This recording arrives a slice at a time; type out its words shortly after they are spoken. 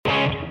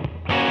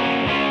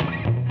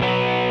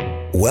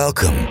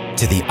Welcome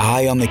to the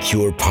Eye on the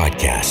Cure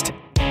podcast,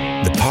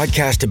 the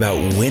podcast about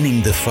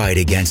winning the fight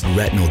against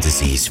retinal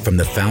disease from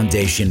the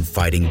Foundation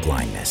Fighting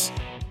Blindness.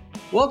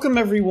 Welcome,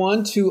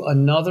 everyone, to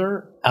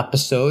another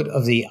episode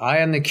of the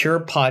Eye on the Cure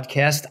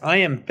podcast. I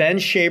am Ben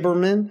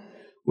Shaberman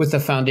with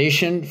the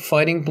Foundation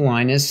Fighting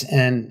Blindness,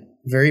 and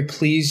very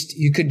pleased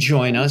you could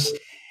join us.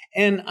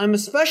 And I'm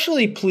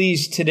especially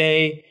pleased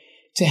today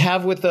to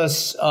have with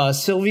us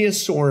Sylvia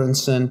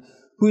Sorensen,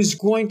 who's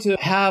going to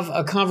have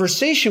a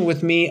conversation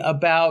with me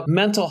about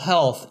mental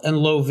health and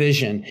low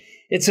vision.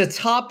 It's a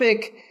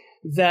topic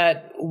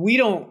that we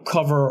don't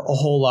cover a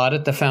whole lot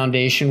at the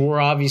Foundation.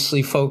 We're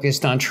obviously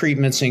focused on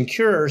treatments and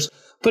cures,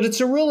 but it's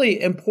a really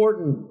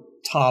important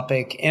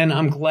topic, and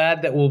I'm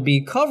glad that we'll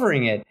be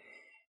covering it.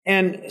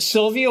 And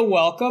Sylvia,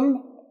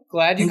 welcome.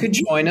 Glad you could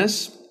join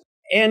us.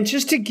 And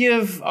just to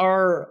give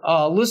our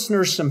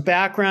listeners some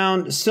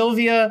background,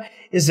 Sylvia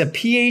is a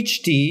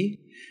PhD.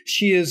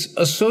 She is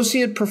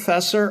associate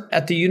professor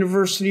at the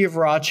University of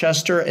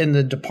Rochester in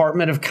the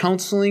Department of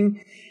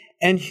Counseling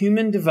and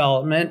Human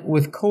Development,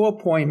 with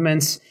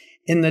co-appointments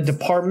in the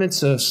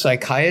departments of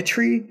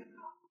psychiatry,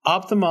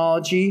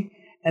 ophthalmology,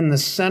 and the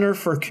Center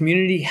for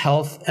Community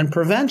Health and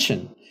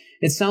Prevention.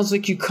 It sounds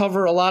like you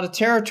cover a lot of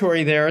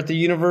territory there at the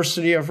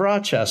University of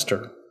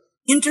Rochester.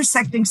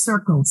 Intersecting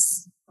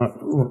circles.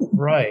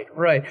 Right.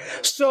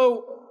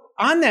 So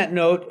on that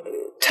note,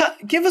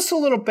 give us a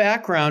little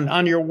background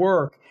on your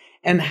work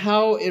and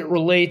how it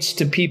relates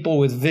to people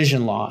with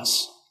vision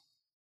loss.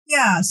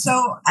 Yeah,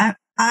 so I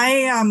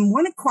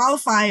want to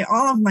qualify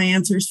all of my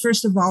answers,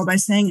 first of all, by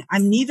saying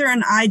I'm neither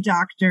an eye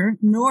doctor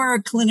nor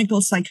a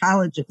clinical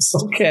psychologist.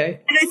 Okay.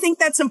 And I think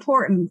that's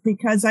important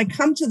because I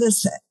come to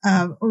this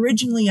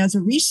originally as a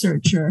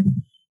researcher,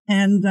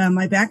 and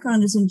my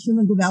background is in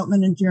human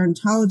development and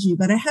gerontology,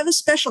 but I have a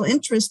special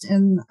interest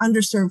in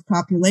underserved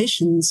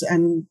populations,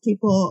 and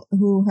people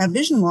who have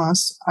vision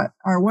loss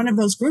are one of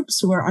those groups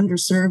who are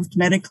underserved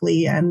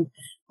medically and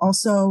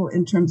also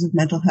in terms of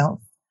mental health.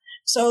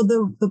 So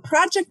the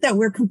project that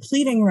we're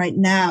completing right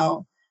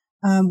now,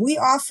 we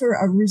offer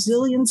a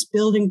resilience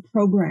building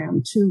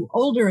program to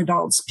older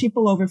adults,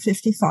 people over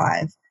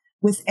 55,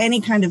 with any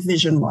kind of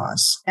vision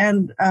loss.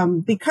 And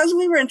because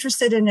we were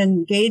interested in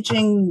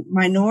engaging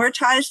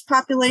minoritized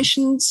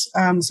populations,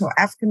 so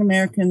African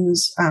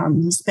Americans,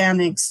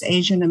 Hispanics,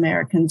 Asian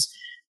Americans,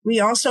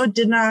 we also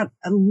did not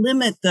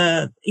limit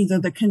either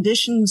the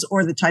conditions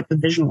or the type of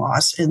vision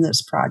loss in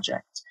this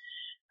project.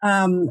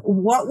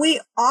 What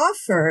we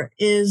offer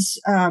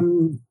is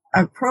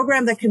a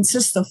program that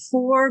consists of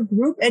 4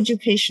 group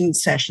education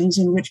sessions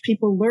in which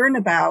people learn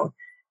about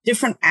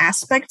different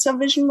aspects of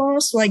vision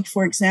loss, like,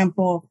 for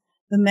example,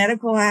 the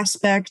medical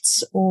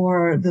aspects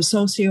or the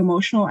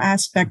socio-emotional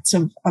aspects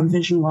of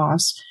vision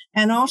loss,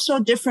 and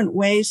also different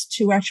ways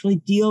to actually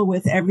deal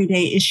with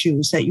everyday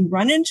issues that you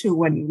run into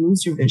when you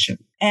lose your vision.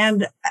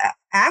 And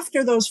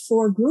after those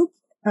 4 group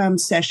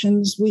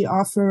sessions, we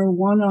offer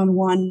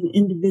one-on-one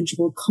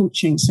individual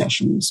coaching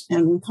sessions,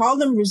 and we call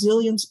them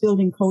resilience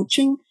building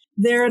coaching.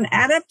 They're an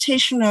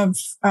adaptation of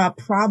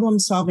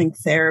problem-solving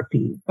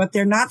therapy, but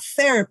they're not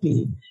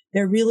therapy.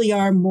 They really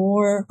are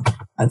more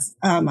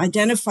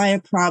identify a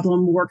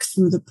problem, work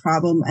through the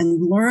problem,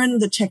 and learn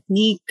the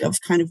technique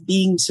of kind of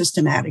being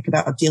systematic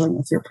about dealing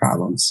with your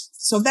problems.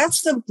 So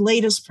that's the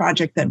latest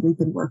project that we've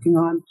been working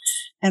on.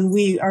 And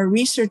we are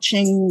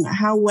researching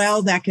how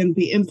well that can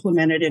be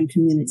implemented in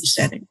community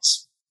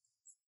settings.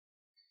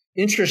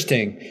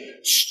 Interesting.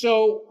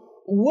 So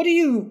what do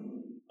you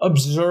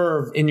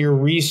observe in your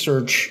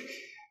research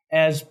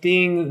as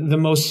being the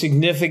most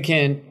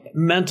significant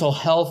mental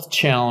health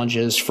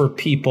challenges for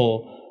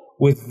people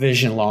with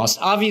vision loss?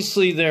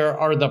 Obviously, there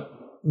are the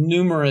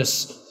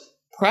numerous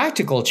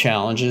practical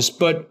challenges,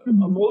 but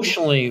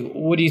emotionally,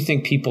 what do you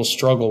think people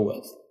struggle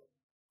with?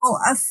 Well,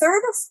 a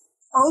third of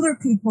older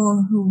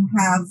people who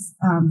have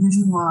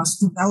vision loss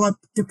develop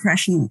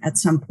depression at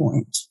some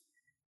point.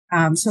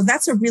 So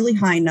that's a really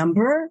high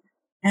number.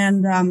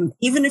 And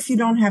even if you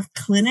don't have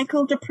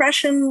clinical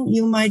depression,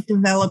 you might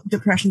develop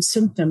depression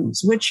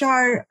symptoms, which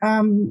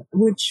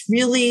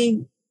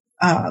really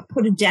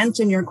put a dent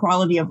in your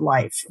quality of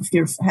life if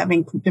you're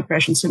having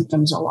depression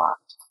symptoms a lot.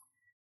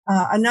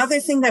 Another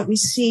thing that we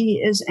see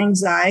is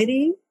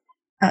anxiety,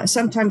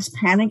 sometimes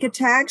panic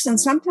attacks, and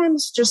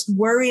sometimes just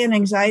worry and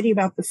anxiety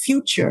about the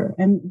future.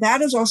 And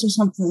that is also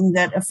something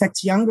that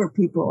affects younger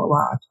people a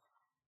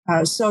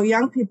lot. So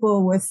young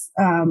people with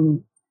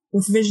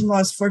vision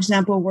loss, for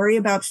example, worry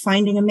about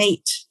finding a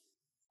mate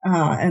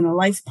and a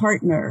life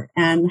partner,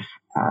 and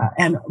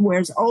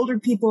whereas older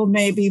people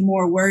may be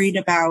more worried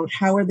about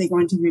how are they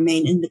going to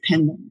remain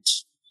independent.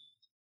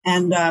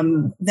 And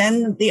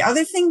then the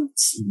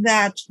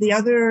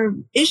other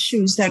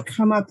issues that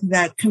come up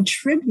that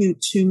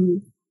contribute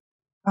to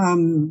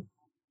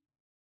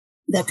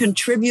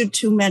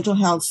mental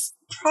health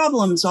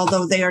problems,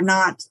 although they are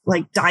not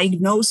like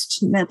diagnosed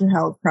mental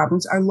health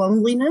problems, are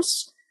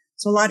loneliness.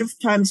 So a lot of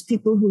times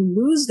people who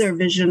lose their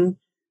vision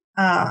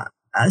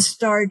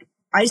start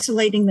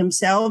isolating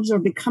themselves or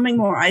becoming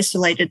more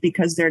isolated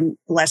because they're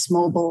less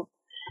mobile.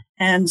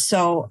 And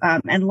so,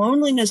 and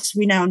loneliness,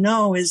 we now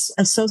know, is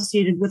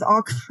associated with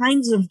all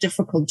kinds of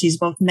difficulties,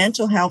 both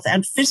mental health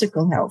and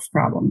physical health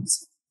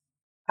problems.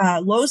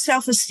 Low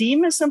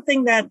self-esteem is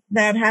something that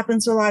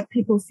happens a lot.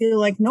 People feel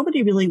like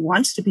nobody really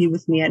wants to be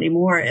with me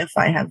anymore if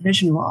I have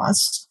vision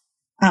loss.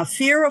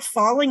 Fear of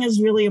falling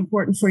is really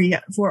important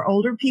for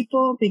older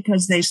people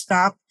because they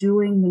stop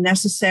doing the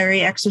necessary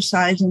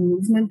exercise and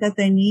movement that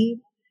they need.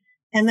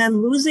 And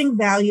then losing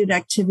valued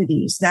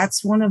activities.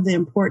 That's one of the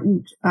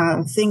important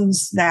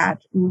things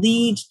that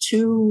lead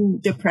to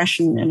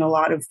depression in a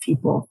lot of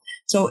people.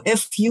 So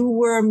if you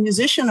were a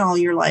musician all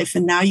your life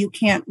and now you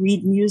can't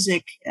read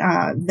music,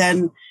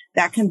 then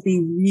that can be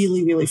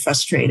really, really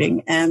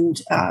frustrating.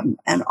 And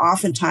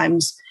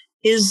oftentimes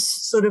is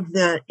sort of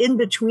the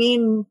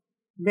in-between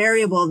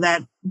variable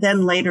that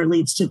then later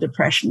leads to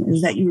depression,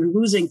 is that you're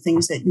losing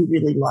things that you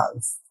really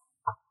love.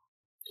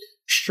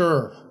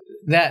 Sure.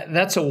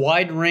 That's a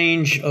wide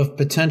range of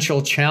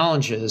potential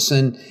challenges.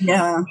 And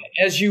yeah,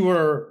 as you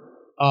were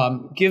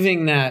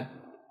giving that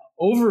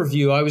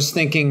overview, I was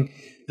thinking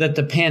that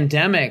the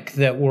pandemic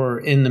that we're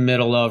in the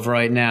middle of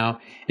right now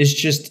is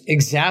just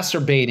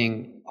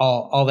exacerbating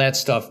all that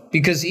stuff.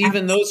 Because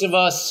even those of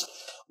us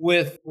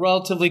with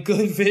relatively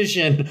good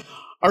vision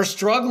are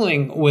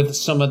struggling with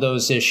some of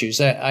those issues.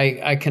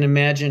 I can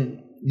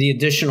imagine the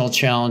additional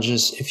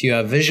challenges if you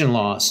have vision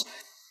loss.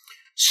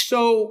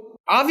 So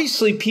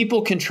obviously,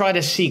 people can try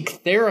to seek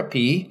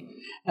therapy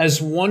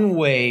as one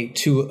way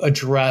to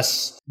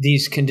address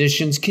these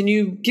conditions. Can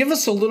you give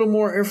us a little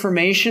more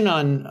information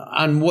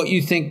on what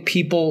you think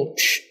people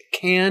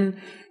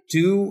can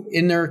do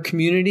in their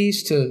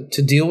communities to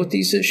deal with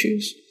these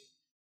issues?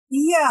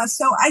 Yeah,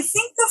 so I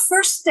think the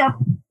first step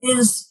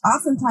is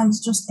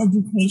oftentimes just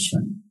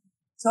education.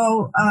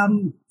 So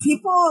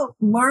people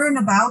learn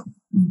about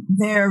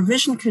their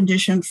vision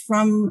condition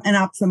from an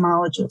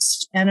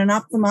ophthalmologist, and an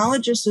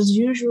ophthalmologist is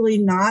usually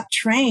not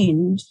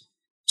trained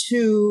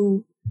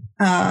to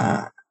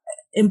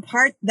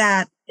impart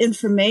that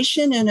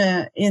information in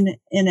a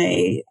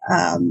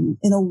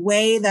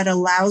way that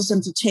allows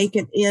them to take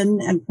it in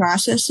and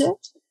process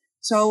it.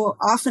 So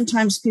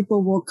oftentimes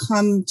people will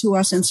come to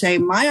us and say,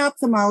 my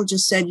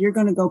ophthalmologist said you're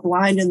going to go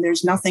blind and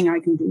there's nothing I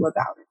can do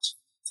about it.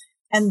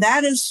 And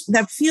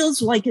that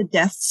feels like a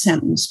death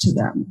sentence to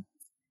them.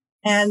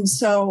 And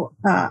so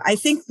I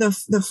think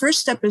the first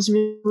step is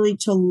really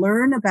to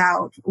learn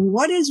about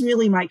what is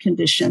really my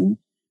condition.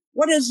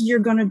 What does you're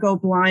going to go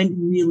blind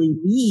really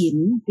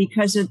mean?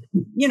 Because if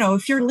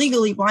you're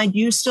legally blind,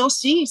 you still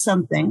see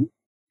something.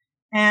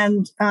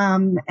 And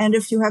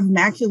if you have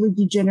macular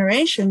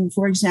degeneration,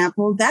 for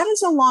example, that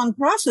is a long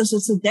process.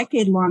 It's a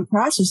decade-long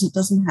process. It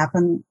doesn't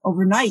happen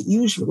overnight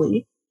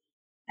usually.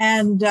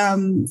 And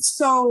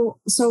so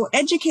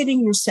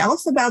educating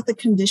yourself about the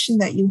condition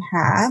that you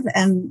have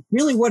and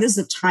really what is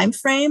the time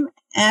frame,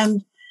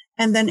 and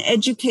then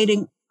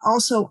educating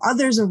also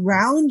others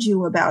around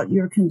you about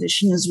your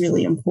condition is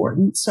really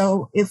important.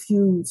 So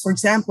for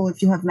example,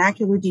 if you have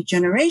macular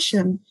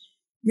degeneration,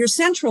 your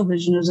central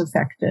vision is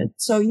affected.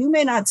 So you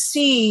may not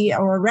see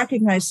or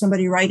recognize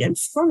somebody right in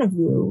front of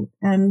you,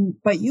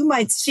 but you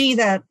might see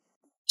that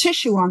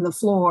tissue on the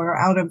floor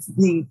out of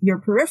your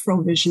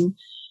peripheral vision.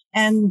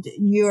 And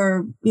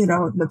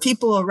the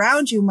people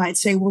around you might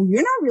say, well,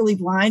 you're not really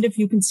blind if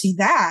you can see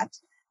that.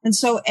 And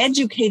so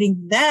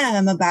educating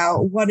them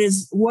about what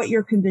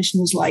your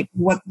condition is like,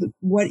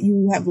 what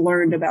you have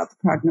learned about the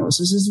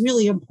prognosis is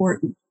really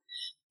important.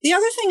 The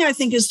other thing I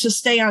think is to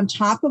stay on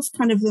top of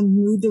kind of the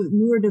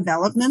newer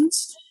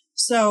developments.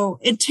 So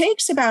it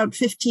takes about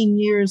 15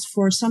 years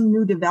for some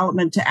new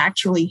development to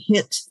actually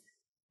hit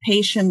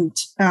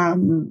patient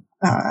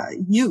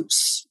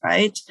use,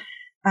 right?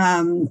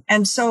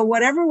 And so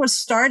whatever was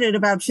started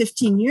about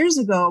 15 years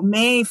ago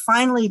may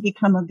finally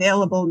become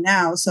available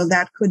now. So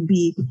that could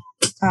be,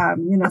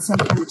 some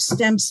kind of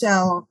stem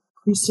cell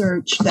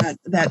research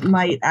that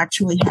might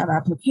actually have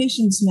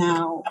applications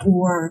now,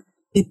 or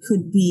it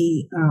could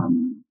be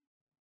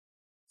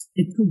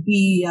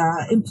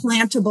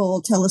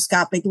implantable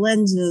telescopic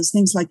lenses,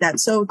 things like that.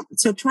 So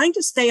trying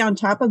to stay on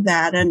top of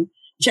that and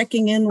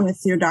checking in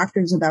with your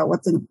doctors about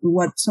what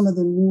some of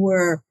the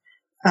newer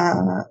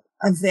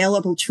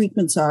available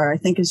treatments are, I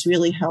think is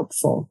really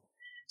helpful.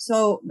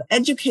 So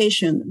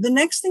education. The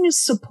next thing is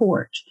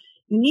support.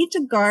 You need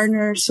to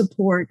garner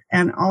support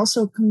and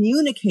also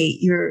communicate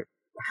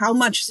how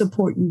much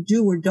support you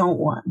do or don't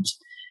want.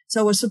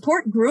 So a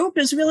support group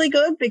is really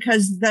good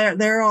because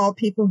they're all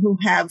people who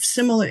have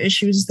similar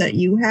issues that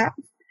you have.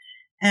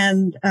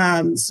 And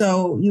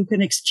so you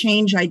can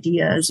exchange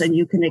ideas and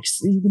you can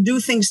do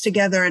things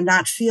together and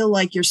not feel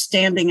like you're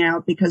standing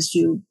out because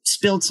you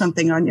spilled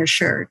something on your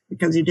shirt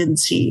because you didn't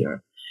see.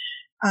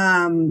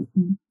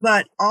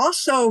 But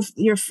also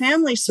your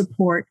family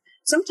support.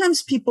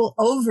 Sometimes people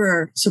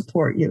over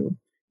support you.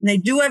 They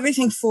do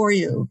everything for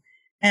you.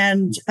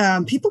 And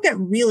people get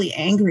really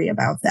angry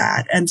about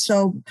that. And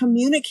so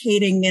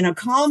communicating in a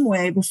calm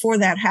way before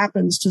that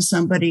happens to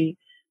somebody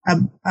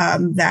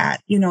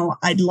that,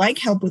 I'd like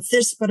help with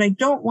this, but I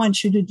don't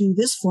want you to do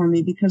this for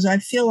me because I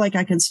feel like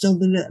I can still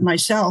do it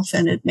myself.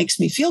 And it makes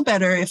me feel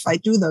better if I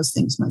do those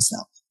things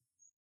myself.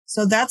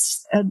 So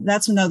that's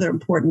another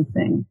important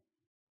thing.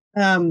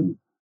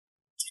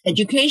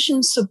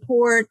 Education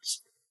support,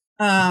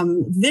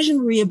 vision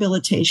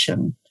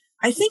rehabilitation.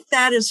 I think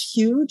that is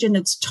huge and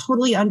it's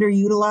totally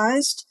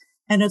underutilized.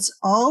 And it's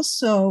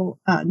also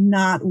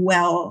not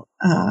well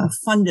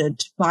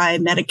funded by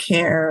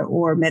Medicare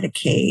or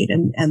Medicaid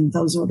and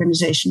those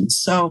organizations.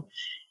 So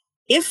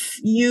if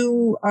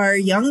you are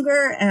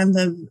younger and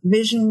the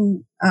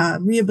vision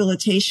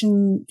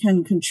rehabilitation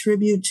can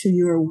contribute to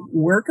your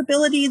work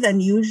ability, then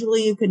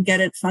usually you can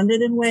get it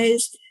funded in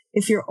ways.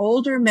 If you're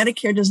older,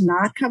 Medicare does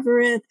not cover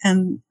it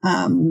and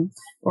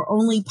or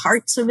only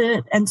parts of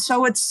it. And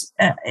so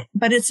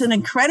but it's an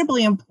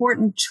incredibly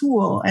important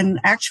tool. And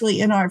actually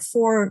in our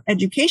 4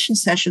 education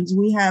sessions,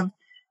 we have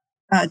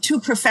 2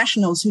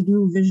 professionals who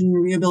do vision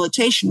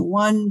rehabilitation,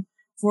 one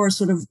for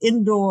sort of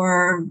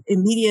indoor,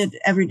 immediate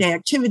everyday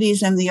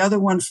activities, and the other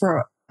one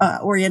for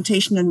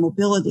orientation and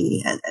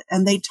mobility.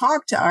 And they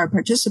talk to our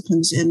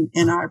participants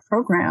in our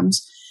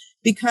programs,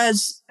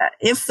 because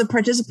if the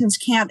participants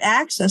can't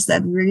access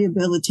that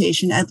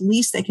rehabilitation, at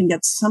least they can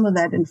get some of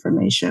that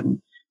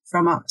information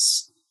from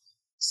us.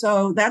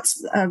 So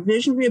that's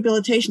vision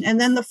rehabilitation. And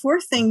then the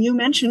 4th thing you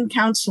mentioned,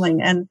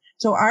 counseling. And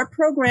so our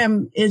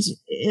program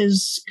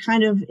is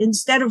kind of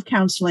instead of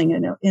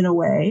counseling in a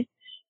way,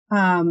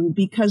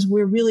 because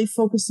we're really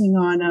focusing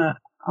on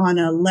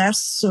a less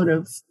sort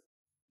of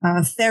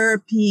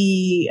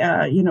therapy,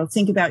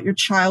 think about your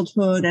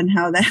childhood and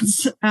how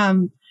that's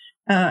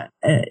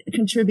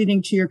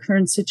contributing to your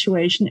current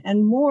situation,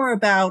 and more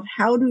about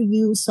how do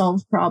you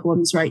solve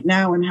problems right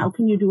now and how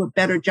can you do a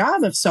better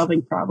job of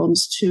solving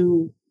problems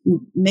to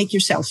make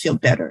yourself feel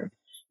better.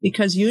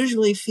 Because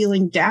usually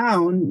feeling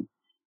down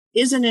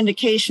is an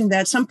indication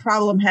that some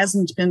problem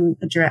hasn't been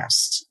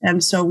addressed.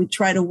 And so we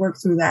try to work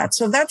through that.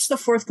 So that's the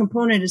 4th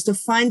component, is to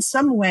find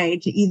some way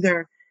to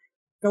either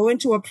go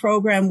into a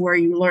program where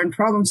you learn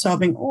problem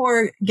solving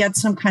or get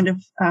some kind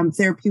of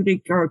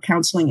therapeutic or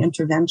counseling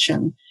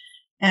intervention.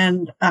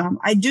 And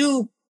I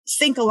do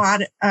think a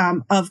lot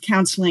of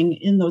counseling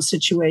in those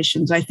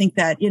situations. I think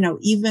that,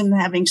 even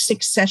having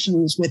 6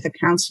 sessions with a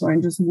counselor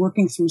and just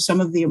working through some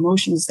of the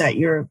emotions that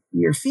you're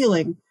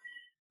feeling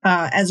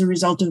as a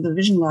result of the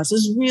vision loss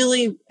is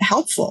really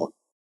helpful.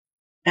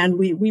 And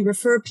we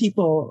refer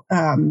people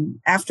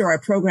after our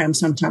program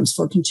sometimes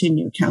for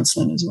continued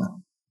counseling as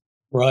well.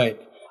 Right.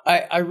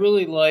 I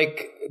really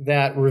like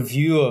that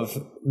review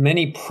of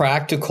many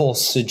practical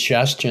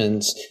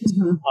suggestions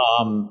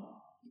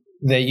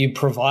that you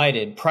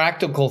provided,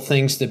 practical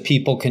things that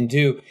people can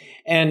do.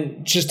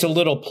 And just a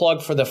little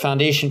plug for the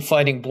Foundation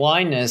Fighting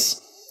Blindness,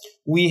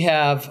 we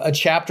have a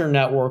chapter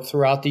network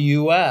throughout the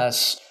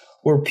U.S.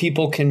 where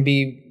people can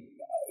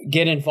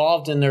get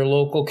involved in their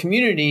local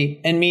community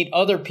and meet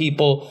other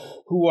people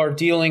who are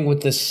dealing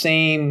with the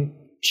same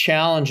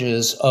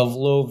challenges of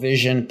low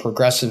vision,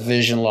 progressive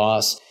vision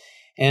loss.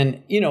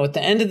 And, at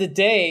the end of the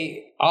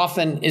day,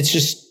 often it's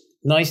just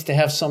nice to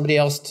have somebody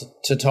else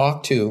to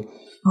talk to.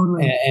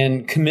 Totally.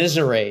 And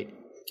commiserate.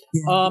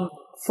 Yeah.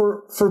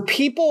 For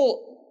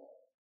people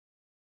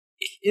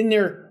in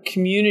their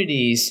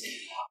communities,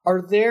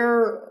 are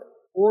there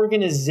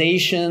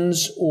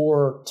organizations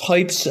or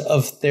types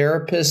of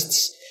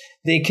therapists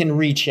they can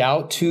reach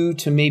out to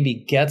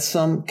maybe get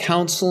some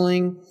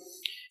counseling?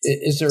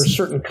 Is there a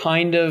certain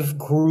kind of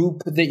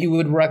group that you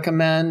would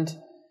recommend?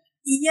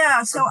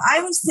 Yeah, so I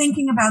was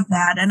thinking about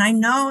that. And I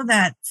know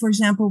that, for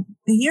example,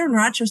 here in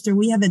Rochester,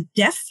 we have a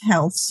deaf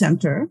health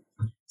center.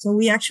 So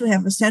we actually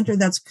have a center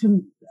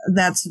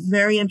that's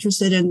very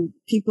interested in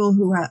people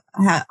who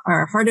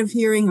are hard of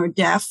hearing or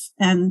deaf,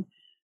 and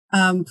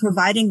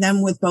providing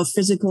them with both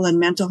physical and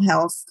mental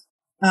health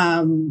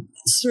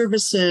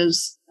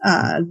services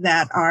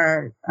that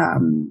are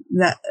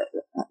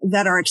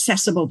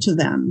accessible to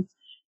them.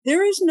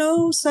 There is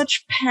no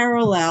such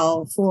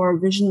parallel for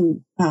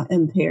vision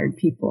impaired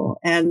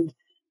people, and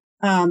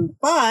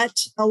but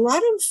a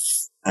lot of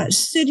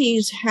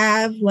cities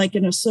have like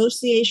an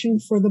association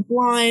for the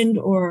blind,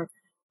 or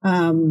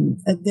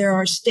there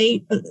are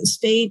state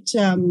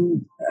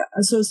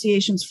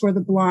associations for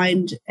the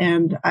blind.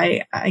 And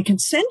I can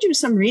send you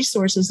some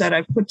resources that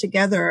I've put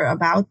together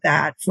about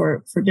that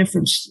for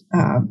different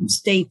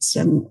states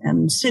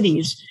and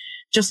cities,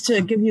 just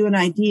to give you an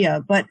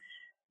idea. But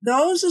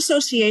those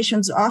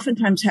associations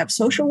oftentimes have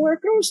social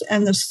workers,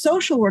 and the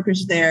social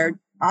workers there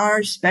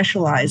are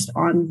specialized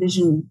on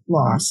vision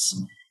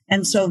loss.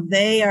 And so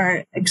they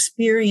are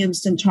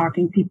experienced in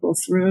talking people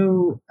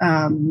through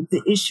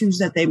the issues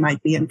that they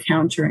might be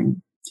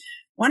encountering.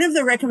 One of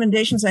the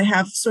recommendations I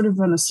have sort of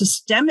on a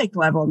systemic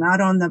level, not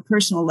on the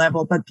personal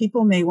level, but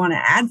people may want to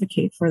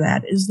advocate for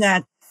that, is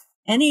that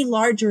any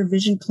larger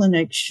vision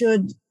clinic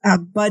should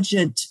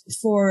budget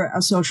for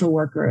a social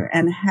worker,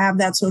 and have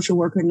that social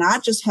worker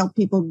not just help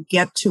people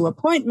get to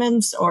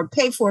appointments or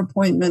pay for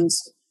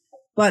appointments,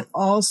 but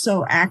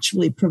also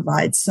actually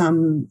provide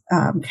some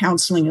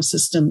counseling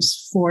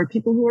assistance for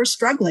people who are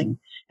struggling.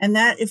 And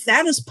that if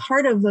that is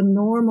part of the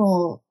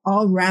normal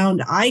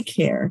all-round eye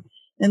care,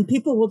 then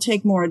people will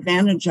take more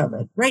advantage of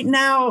it. Right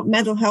now,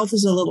 mental health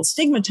is a little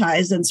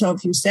stigmatized. And so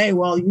if you say,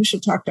 well, you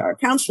should talk to our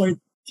counselor,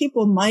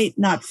 people might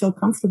not feel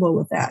comfortable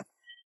with that.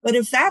 But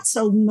if that's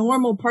a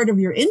normal part of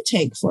your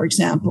intake, for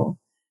example,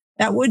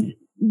 that would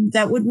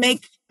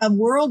make a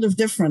world of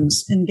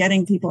difference in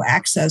getting people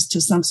access to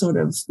some sort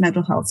of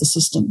mental health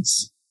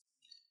assistance.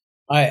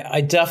 I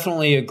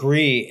definitely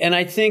agree. And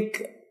I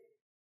think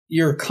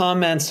your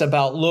comments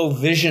about low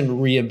vision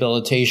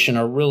rehabilitation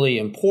are really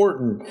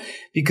important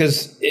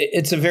because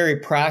it's a very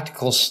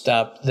practical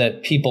step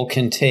that people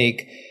can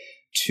take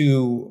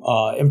to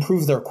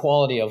improve their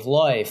quality of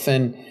life.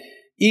 And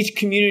each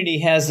community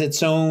has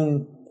its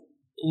own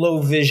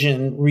low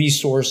vision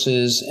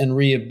resources and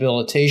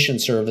rehabilitation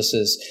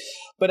services.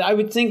 But I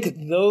would think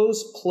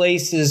those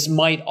places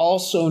might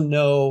also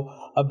know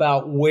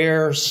about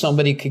where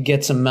somebody could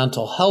get some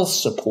mental health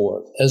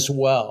support as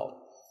well.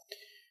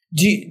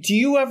 Do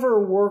you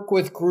ever work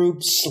with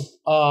groups,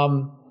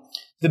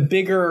 the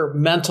bigger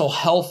mental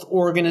health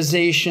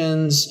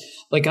organizations?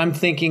 Like I'm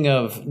thinking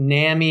of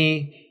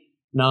NAMI,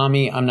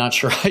 I'm not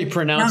sure how you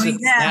pronounce it,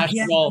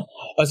 National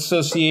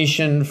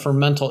Association for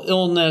Mental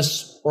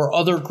Illness, or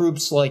other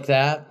groups like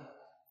that?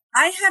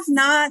 I have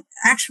not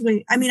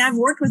actually. I mean, I've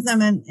worked with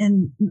them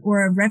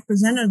or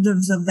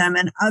representatives of them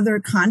in other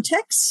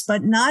contexts,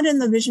 but not in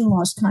the vision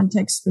loss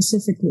context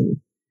specifically.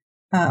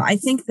 I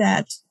think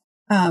that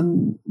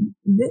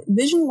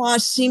vision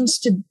loss seems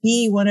to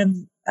be one of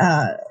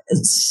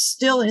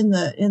still in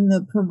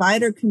the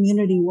provider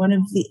community, one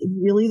of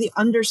the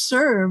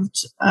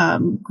underserved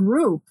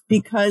group,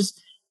 because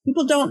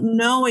people don't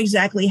know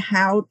exactly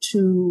how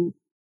to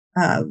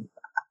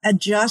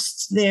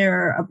adjust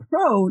their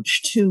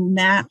approach to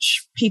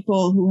match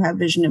people who have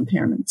vision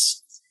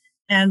impairments.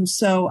 And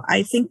so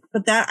I think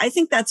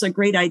that's a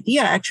great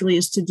idea, actually,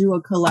 is to do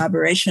a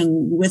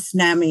collaboration with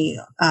NAMI,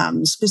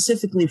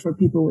 specifically for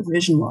people with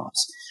vision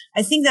loss.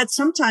 I think that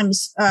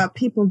sometimes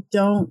people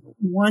don't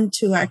want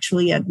to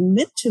actually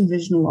admit to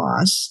vision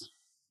loss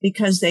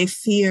because they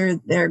fear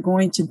they're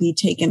going to be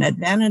taken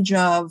advantage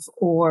of,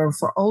 or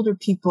for older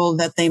people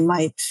that they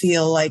might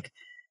feel like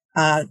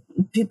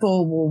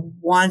people will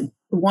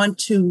want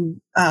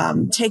to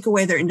take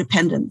away their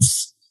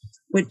independence.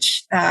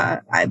 Which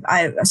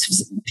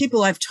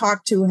people I've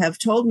talked to have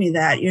told me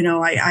that,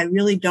 I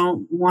really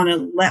don't want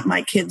to let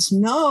my kids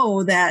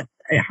know that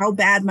how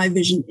bad my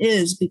vision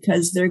is,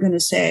 because they're going to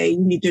say you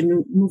need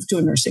to move to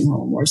a nursing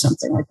home or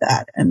something like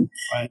that, and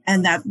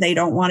that they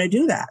don't want to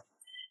do that.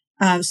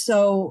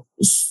 So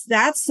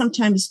that's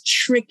sometimes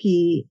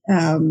tricky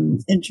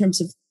in terms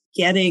of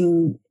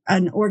getting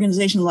an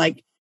organization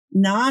like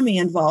NAMI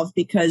involved,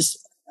 because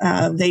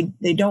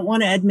they don't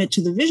want to admit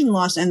to the vision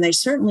loss, and they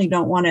certainly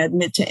don't want to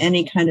admit to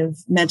any kind of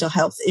mental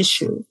health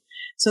issue.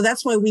 So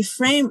that's why we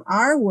frame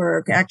our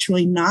work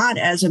actually not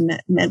as a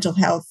mental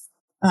health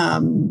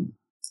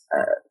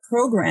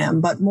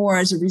program, but more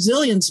as a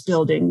resilience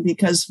building,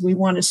 because we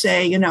want to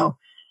say,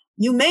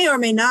 you may or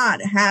may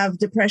not have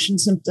depression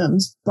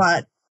symptoms,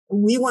 but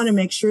we want to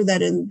make sure that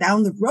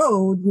down the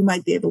road, you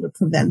might be able to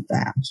prevent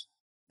that.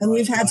 And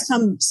we've had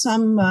some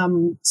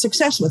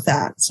success with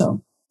that.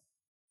 So.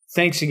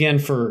 Thanks again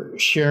for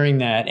sharing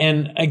that.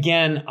 And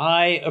again,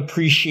 I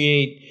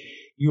appreciate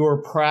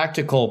your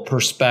practical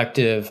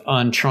perspective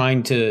on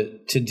trying to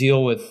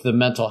deal with the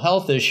mental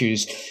health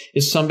issues.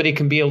 If somebody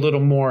can be a little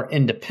more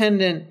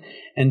independent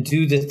and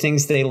do the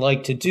things they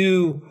like to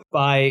do,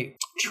 by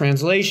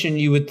translation,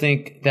 you would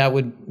think that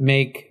would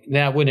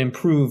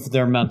improve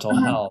their mental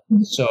health.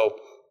 So.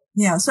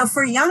 Yeah. So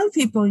for young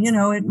people,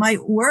 it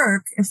might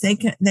work if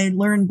they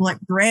learn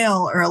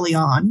Braille early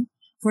on,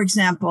 for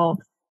example,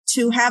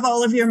 to have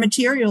all of your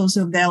materials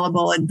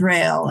available in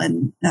Braille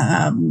and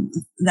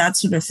that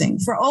sort of thing.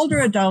 For older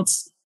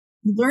adults,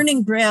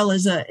 learning Braille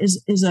is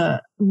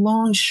a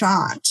long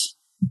shot.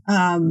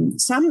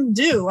 Some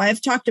do.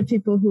 I've talked to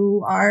people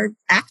who are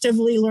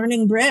actively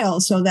learning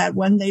Braille so that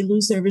when they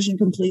lose their vision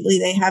completely,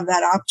 they have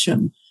that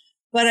option.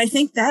 But I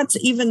think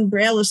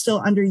Braille is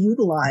still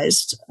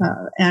underutilized.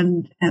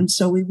 And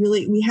so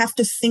we have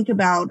to think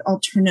about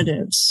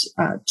alternatives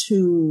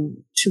to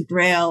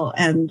Braille.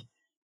 And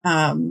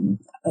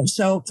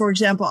so, for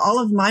example, all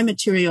of my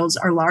materials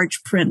are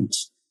large print.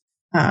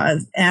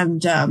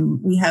 And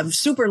we have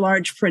super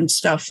large print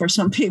stuff for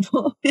some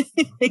people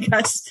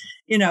because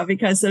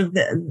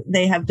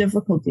they have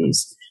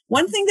difficulties.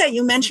 One thing that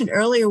you mentioned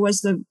earlier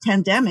was the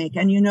pandemic.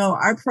 And,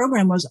 our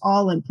program was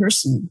all in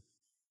person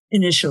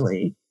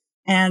initially.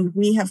 And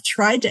we have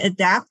tried to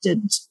adapt it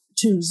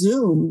to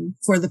Zoom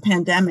for the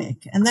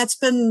pandemic. And that's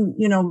been,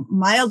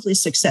 mildly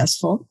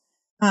successful.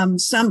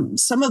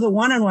 Some of the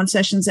one-on-one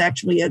sessions,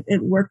 actually,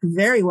 it worked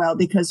very well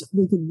because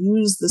we could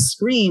use the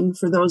screen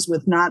for those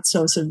with not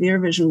so severe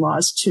vision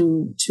loss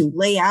to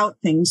lay out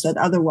things that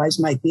otherwise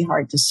might be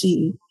hard to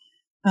see.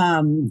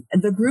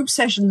 The group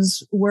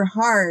sessions were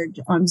hard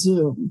on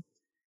Zoom.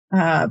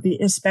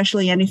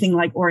 especially anything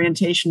like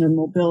orientation and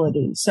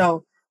mobility.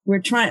 So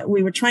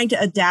we were trying to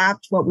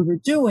adapt what we were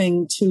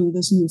doing to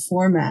this new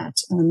format,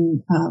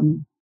 and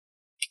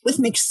with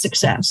mixed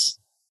success.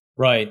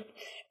 Right.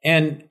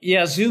 And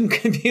yeah, Zoom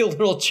can be a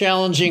little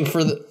challenging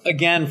for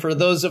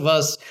those of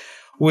us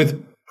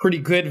with pretty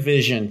good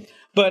vision.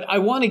 But I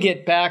want to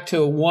get back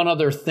to one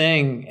other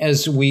thing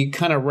as we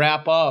kind of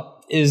wrap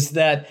up, is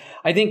that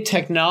I think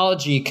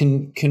technology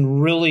can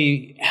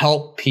really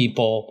help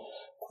people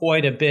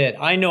quite a bit.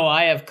 I know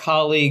I have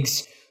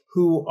colleagues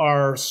who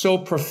are so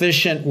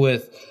proficient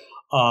with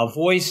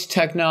voice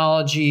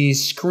technology,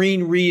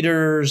 screen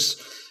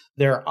readers.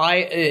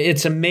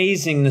 It's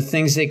amazing the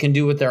things they can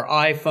do with their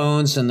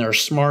iPhones and their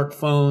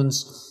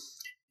smartphones.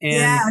 And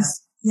yes.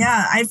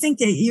 Yeah, I think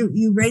that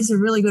you raise a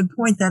really good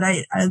point that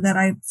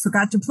I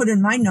forgot to put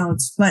in my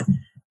notes. But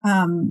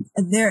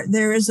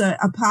there is a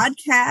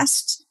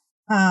podcast.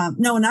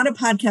 No, not a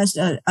podcast.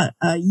 A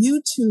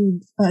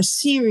YouTube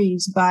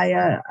series by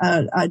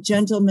a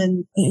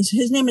gentleman.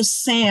 His name is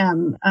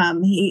Sam.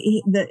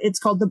 It's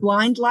called The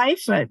Blind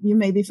Life. You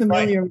may be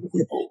familiar with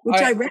it,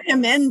 which I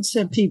recommend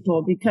to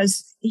people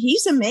because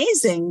he's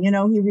amazing. You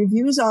know, he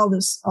reviews all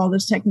this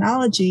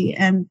technology,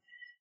 and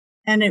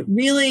it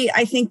really,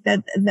 I think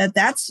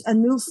that's a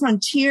new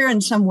frontier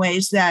in some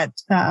ways that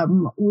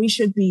we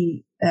should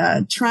be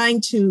trying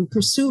to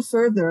pursue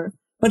further.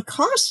 But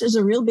cost is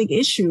a real big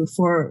issue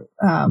for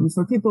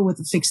people with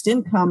a fixed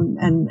income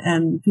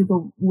and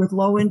people with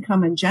low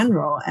income in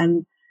general.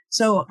 And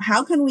so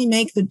how can we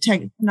make the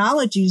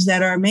technologies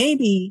that are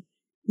maybe,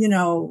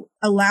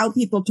 allow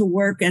people to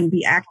work and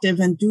be active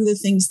and do the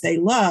things they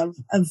love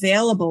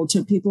available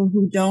to people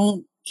who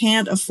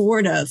can't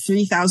afford a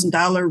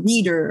 $3,000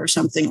 reader or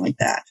something like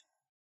that?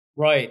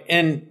 Right.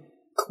 And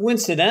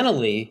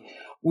coincidentally,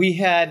 we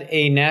had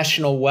a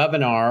national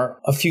webinar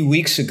a few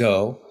weeks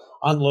ago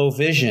on low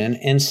vision,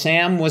 and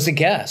Sam was a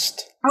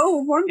guest.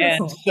 Oh,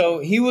 wonderful. And so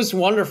he was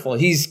wonderful.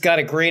 He's got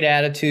a great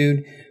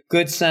attitude,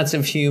 good sense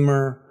of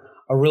humor,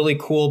 a really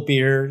cool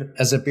beard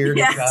as a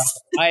bearded guy.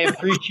 I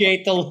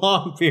appreciate the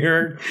long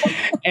beard.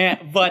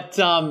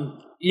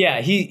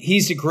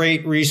 He's a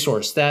great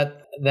resource.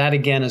 That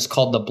again is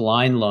called The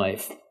Blind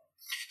Life.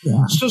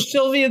 Yeah. So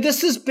Sylvia,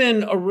 this has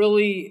been a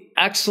really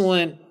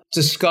excellent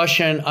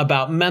discussion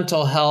about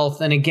mental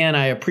health. And again,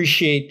 I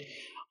appreciate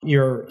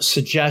your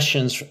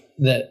suggestions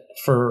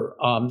for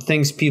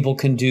things people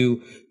can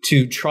do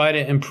to try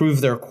to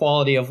improve their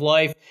quality of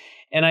life.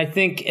 And I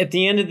think at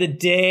the end of the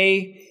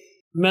day,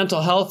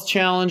 mental health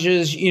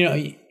challenges,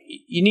 you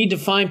need to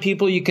find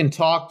people you can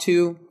talk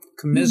to,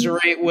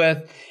 commiserate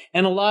with,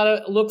 and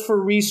look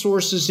for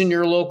resources in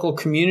your local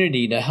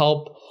community to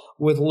help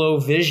with low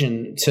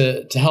vision,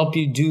 to help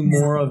you do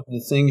more of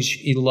the things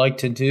you like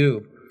to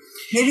do.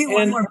 Maybe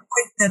one more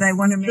point that I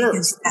want to make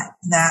is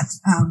that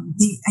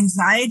the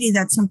anxiety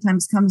that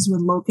sometimes comes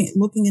with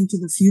looking into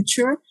the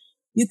future,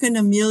 you can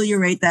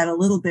ameliorate that a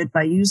little bit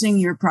by using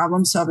your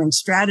problem-solving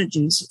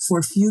strategies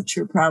for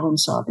future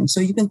problem-solving.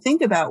 So you can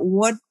think about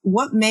what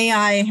may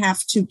I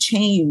have to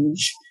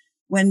change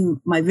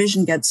when my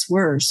vision gets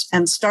worse,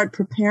 and start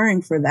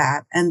preparing for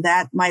that. And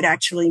that might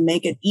actually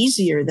make it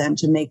easier then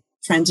to make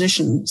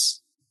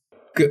transitions.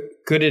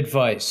 Good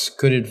advice.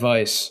 Good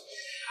advice.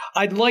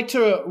 I'd like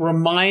to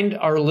remind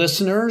our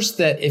listeners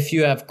that if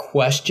you have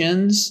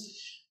questions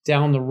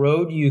down the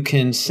road, you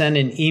can send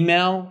an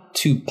email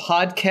to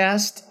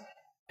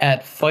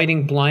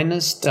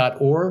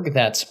podcast@fightingblindness.org.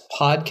 That's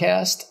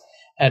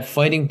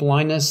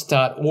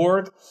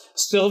podcast@fightingblindness.org.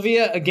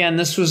 Sylvia, again,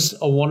 this was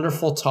a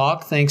wonderful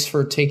talk. Thanks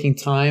for taking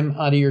time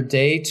out of your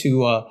day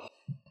to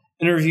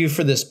interview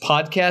for this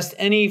podcast.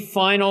 Any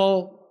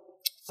final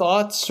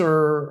thoughts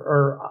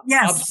or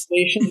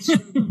observations?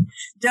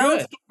 Don't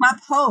give up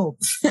hope.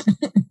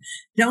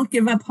 Don't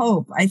give up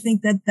hope. I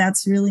think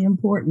that's really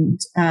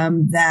important,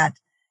 that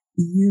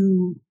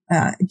you,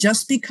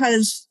 just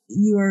because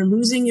you are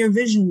losing your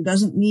vision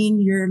doesn't mean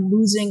you're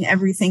losing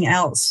everything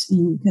else.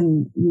 You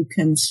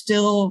can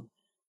still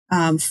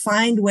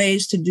find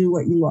ways to do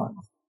what you love.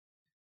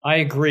 I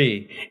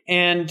agree.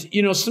 And,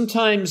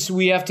 sometimes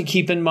we have to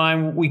keep in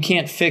mind we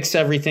can't fix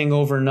everything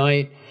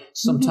overnight.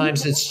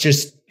 Sometimes it's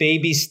just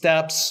baby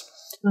steps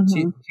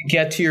to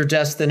get to your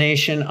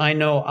destination. I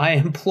know I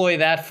employ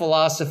that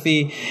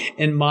philosophy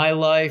in my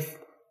life.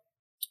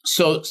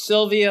 So,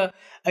 Sylvia,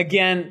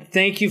 again,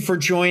 thank you for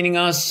joining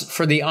us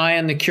for the Eye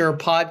on the Cure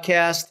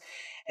podcast.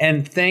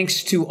 And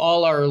thanks to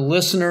all our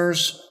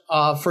listeners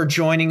for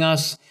joining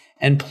us.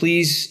 And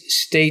please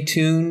stay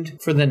tuned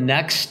for the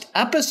next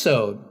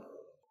episode.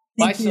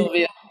 Bye,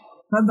 Sylvia.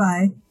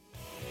 Bye-bye.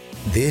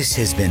 This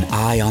has been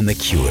Eye on the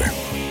Cure.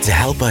 To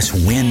help us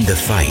win the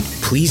fight,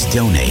 please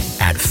donate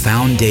at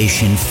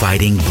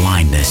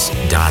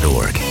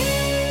foundationfightingblindness.org.